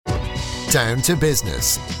Down to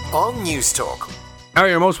Business on News Talk. Now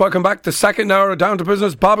you're most welcome back. The second hour of Down to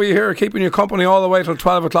Business. Bobby here, keeping you company all the way till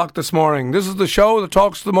 12 o'clock this morning. This is the show that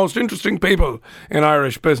talks to the most interesting people in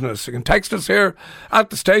Irish business. You can text us here at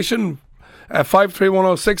the station,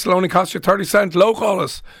 53106. It'll only cost you 30 cents. Low call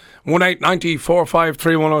us, 1890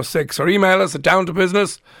 453 106, or email us at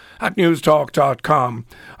downtobusiness@newstalk.com.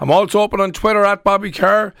 I'm also open on Twitter at Bobby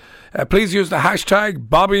Kerr. Please use the hashtag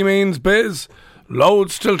BobbyMeansBiz.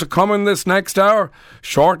 Loads still to come in this next hour.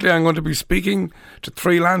 Shortly I'm going to be speaking to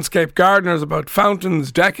 3 landscape gardeners about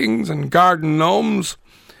fountains, deckings and garden gnomes.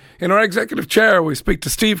 In our executive chair we speak to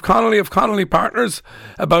Steve Connolly of Connolly Partners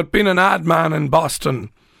about being an ad man in Boston.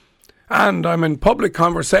 And I'm in public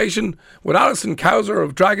conversation with Alison Cowser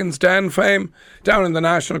of Dragon's Den fame down in the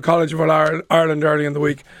National College of Ireland early in the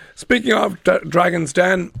week. Speaking of Dragon's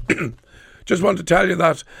Den, just want to tell you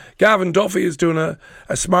that Gavin Duffy is doing a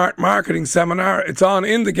smart marketing seminar. It's on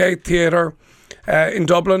in the Gate Theatre in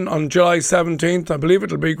Dublin on July 17th. I believe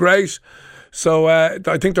it'll be great. So I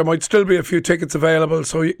think there might still be a few tickets available,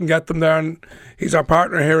 so you can get them there. And he's our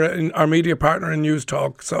partner here, our media partner in News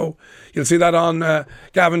Talk. So you'll see that on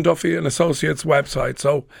Gavin Duffy and Associates website.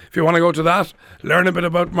 So if you want to go to that, learn a bit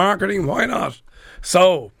about marketing, why not?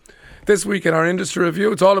 So this week in our industry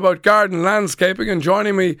review, it's all about garden landscaping, and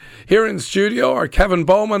joining me here in studio are Kevin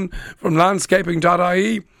Bowman from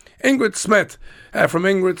landscaping.ie. Ingrid Smith from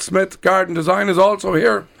Ingrid Smith Garden Design is also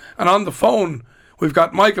here, and on the phone we've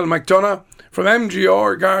got Michael McDonough from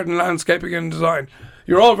MGR Garden Landscaping and Design.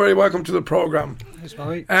 You're all very welcome to the programme. Thanks,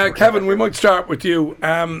 Bobby. Kevin, we might start with you.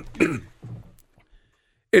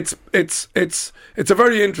 It's a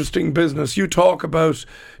very interesting business. You talk about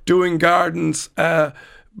doing gardens from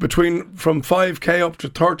 5k up to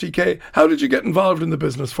 30k. How did you get involved in the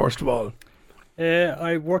business, first of all?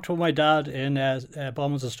 I worked with my dad in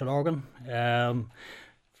Bowman's of Stillorgan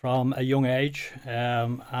from a young age,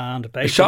 and basically